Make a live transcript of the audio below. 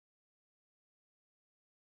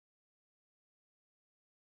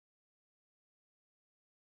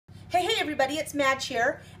Hey everybody, it's Madge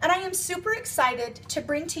here, and I am super excited to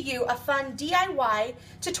bring to you a fun DIY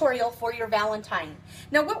tutorial for your Valentine.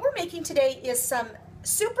 Now what we're making today is some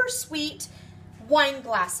super sweet wine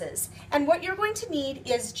glasses, and what you're going to need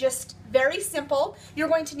is just very simple. You're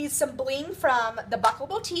going to need some bling from the Buckle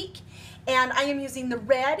Boutique, and I am using the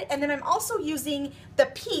red, and then I'm also using the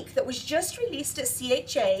pink that was just released at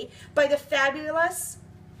CHA by the fabulous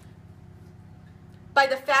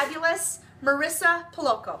Marissa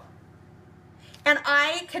Poloco. And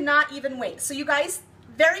I cannot even wait. So you guys,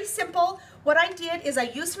 very simple. What I did is I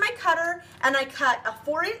used my cutter and I cut a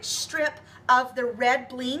 4-inch strip of the red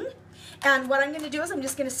bling. And what I'm gonna do is I'm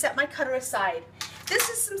just gonna set my cutter aside. This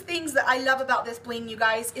is some things that I love about this bling, you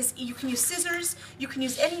guys, is you can use scissors, you can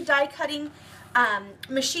use any die cutting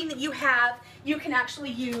machine that you have. You can actually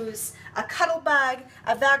use a Cuttlebug,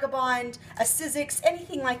 a Vagabond, a Sizzix,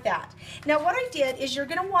 anything like that. Now what I did is you're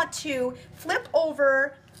gonna want to flip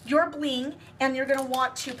over your bling, and you're going to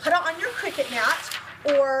want to put it on your Cricut mat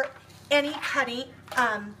or any cutting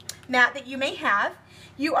mat that you may have.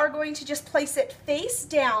 You are going to just place it face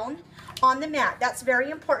down on the mat. That's very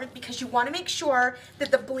important because you want to make sure that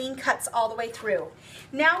the bling cuts all the way through.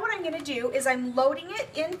 Now what I'm going to do is I'm loading it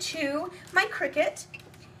into my Cricut,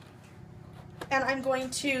 and I'm going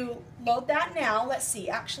to load that now. Let's see,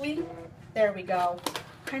 actually, there we go.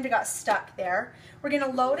 Kind of got stuck there. We're going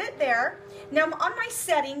to load it there. Now on my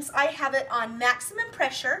settings, I have it on maximum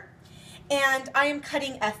pressure, and I am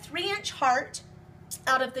cutting a 3-inch heart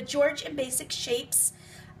out of the George and Basic Shapes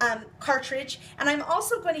cartridge, and I'm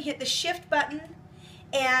also going to hit the shift button,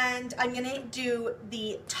 and I'm going to do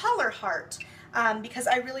the taller heart because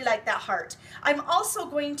I really like that heart. I'm also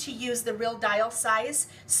going to use the real dial size,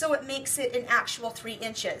 so it makes it an actual 3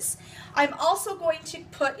 inches. I'm also going to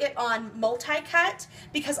put it on multi-cut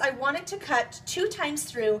because I want it to cut 2 times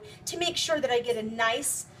through to make sure that I get a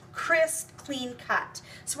nice, crisp, clean cut.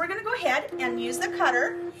 So we're going to go ahead and use the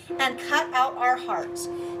cutter and cut out our heart.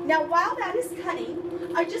 Now while that is cutting,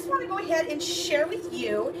 I just want to go ahead and share with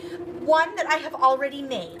you one that I have already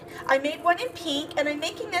made. I made one in pink, and I'm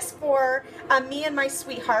making this for me and my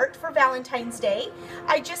sweetheart for Valentine's Day.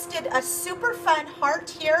 I just did a super fun heart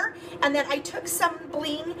here, and then I took some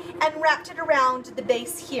bling and wrapped it around the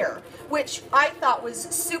base here, which I thought was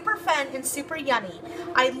super fun and super yummy.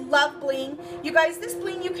 I love bling. You guys, this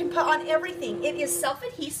bling you can put on everything. It is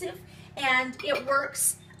self-adhesive and it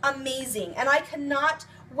works amazing, and I cannot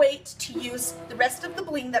wait to use the rest of the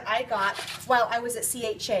bling that I got while I was at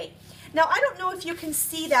CHA. Now I don't know if you can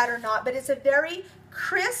see that or not, but it's a very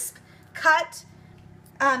crisp cutout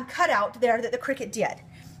there that the Cricut did.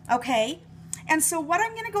 Okay, and so what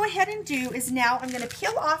I'm going to go ahead and do is now I'm going to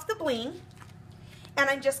peel off the bling, and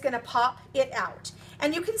I'm just going to pop it out,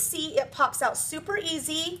 and you can see it pops out super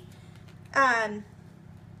easy.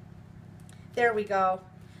 There we go,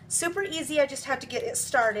 super easy. I just have to get it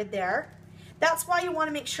started there. That's why you want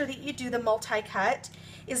to make sure that you do the multi-cut,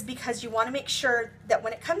 is because you want to make sure that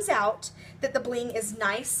when it comes out that the bling is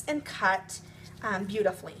nice and cut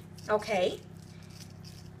beautifully. Okay,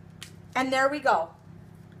 and there we go,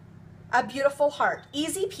 a beautiful heart,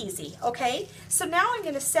 easy peasy. Okay, so now I'm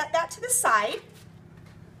going to set that to the side,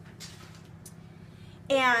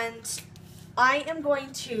 and I am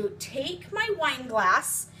going to take my wine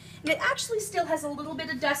glass, and it actually still has a little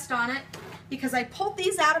bit of dust on it because I pulled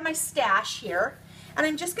these out of my stash here, and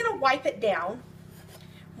I'm just going to wipe it down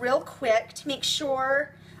real quick to make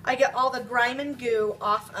sure I get all the grime and goo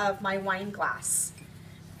off of my wine glass.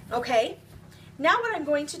 Okay, now what I'm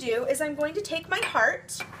going to do is I'm going to take my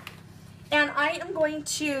heart, and I am going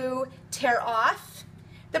to tear off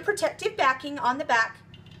the protective backing on the back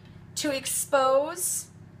to expose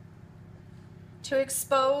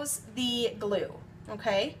the glue.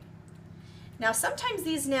 Okay, now sometimes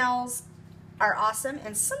these nails are awesome,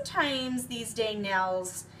 and sometimes these dang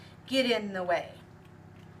nails get in the way.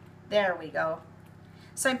 There we go.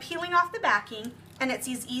 So I'm peeling off the backing, and it's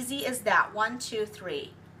as easy as that. 1, 2,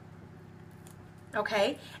 3.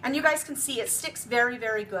 Okay, and you guys can see it sticks very,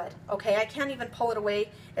 very good. Okay, I can't even pull it away.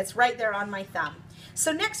 It's right there on my thumb.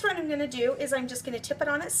 So next what I'm going to do is I'm just going to tip it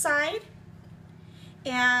on its side,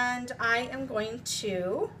 and I am going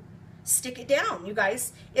to stick it down. You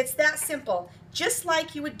guys, it's that simple, just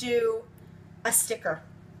like you would do a sticker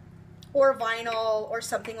or vinyl or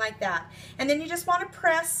something like that. And then you just want to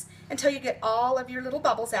press until you get all of your little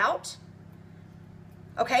bubbles out.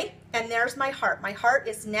 Okay, and there's my heart. My heart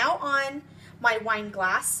is now on my wine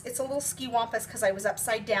glass. It's a little ski-wampus because I was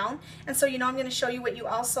upside down, and so I'm going to show you what you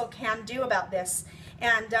also can do about this.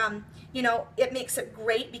 And it makes it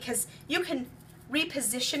great because you can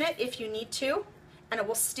reposition it if you need to, and it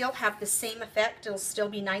will still have the same effect. It'll still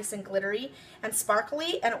be nice and glittery and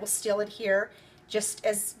sparkly, and it will still adhere just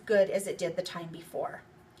as good as it did the time before.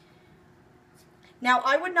 Now,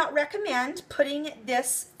 I would not recommend putting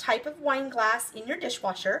this type of wine glass in your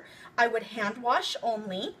dishwasher. I would hand wash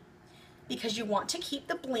only because you want to keep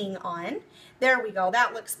the bling on. There we go,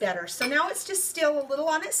 that looks better. So now it's just still a little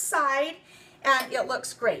on its side and it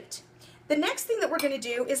looks great. The next thing that we're going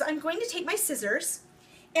to do is I'm going to take my scissors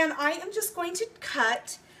and I am just going to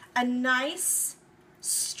cut a nice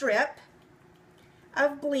strip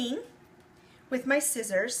of bling with my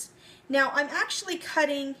scissors. Now I'm actually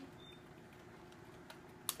cutting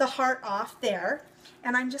the heart off there,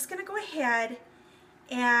 and I'm just going to go ahead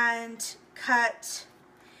and cut,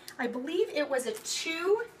 I believe it was a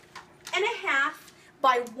 2.5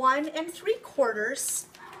 by 1 3/4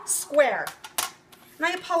 square. And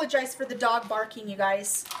I apologize for the dog barking, you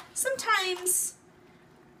guys. Sometimes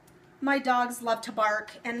my dogs love to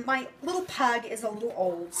bark, and my little pug is a little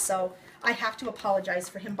old, so I have to apologize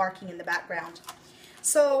for him barking in the background.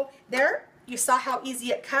 So there, you saw how easy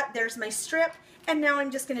it cut. There's my strip. And now I'm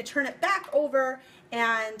just going to turn it back over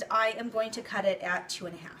and I am going to cut it at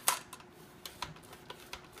 2.5.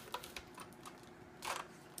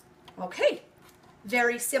 Okay,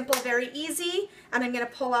 very simple, very easy. And I'm going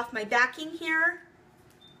to pull off my backing here.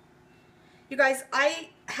 You guys, I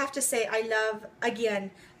have to say I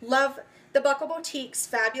love the Buckle Boutique's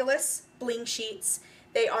fabulous bling sheets.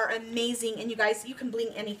 They are amazing, and you guys, you can bling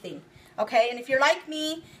anything, okay? And if you're like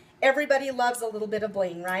me, everybody loves a little bit of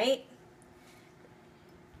bling, right?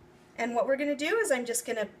 And what we're going to do is I'm just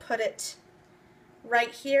going to put it right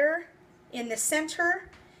here in the center,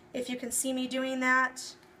 if you can see me doing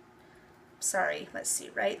that. Sorry, let's see,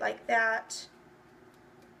 right like that.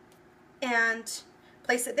 And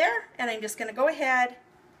place it there, and I'm just going to go ahead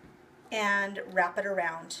and wrap it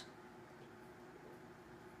around.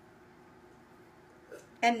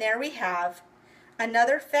 And there we have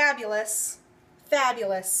another fabulous,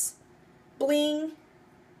 fabulous bling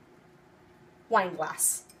wine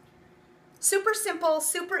glass. Super simple,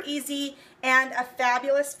 super easy, and a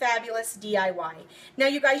fabulous, fabulous DIY. Now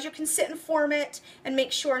you guys, you can sit and form it and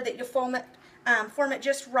make sure that you form it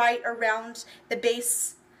just right around the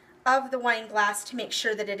base of the wine glass to make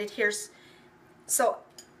sure that it adheres. So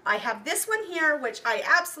I have this one here, which I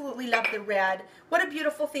absolutely love the red. What a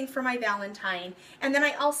beautiful thing for my Valentine. And then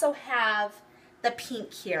I also have the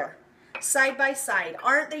pink here, side by side.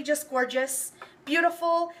 Aren't they just gorgeous?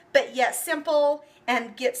 Beautiful, but yet simple,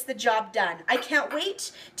 and gets the job done. I can't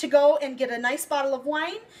wait to go and get a nice bottle of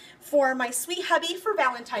wine for my sweet hubby for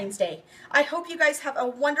Valentine's Day. I hope you guys have a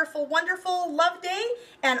wonderful, wonderful love day,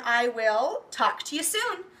 and I will talk to you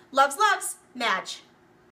soon. Loves, loves, Madge.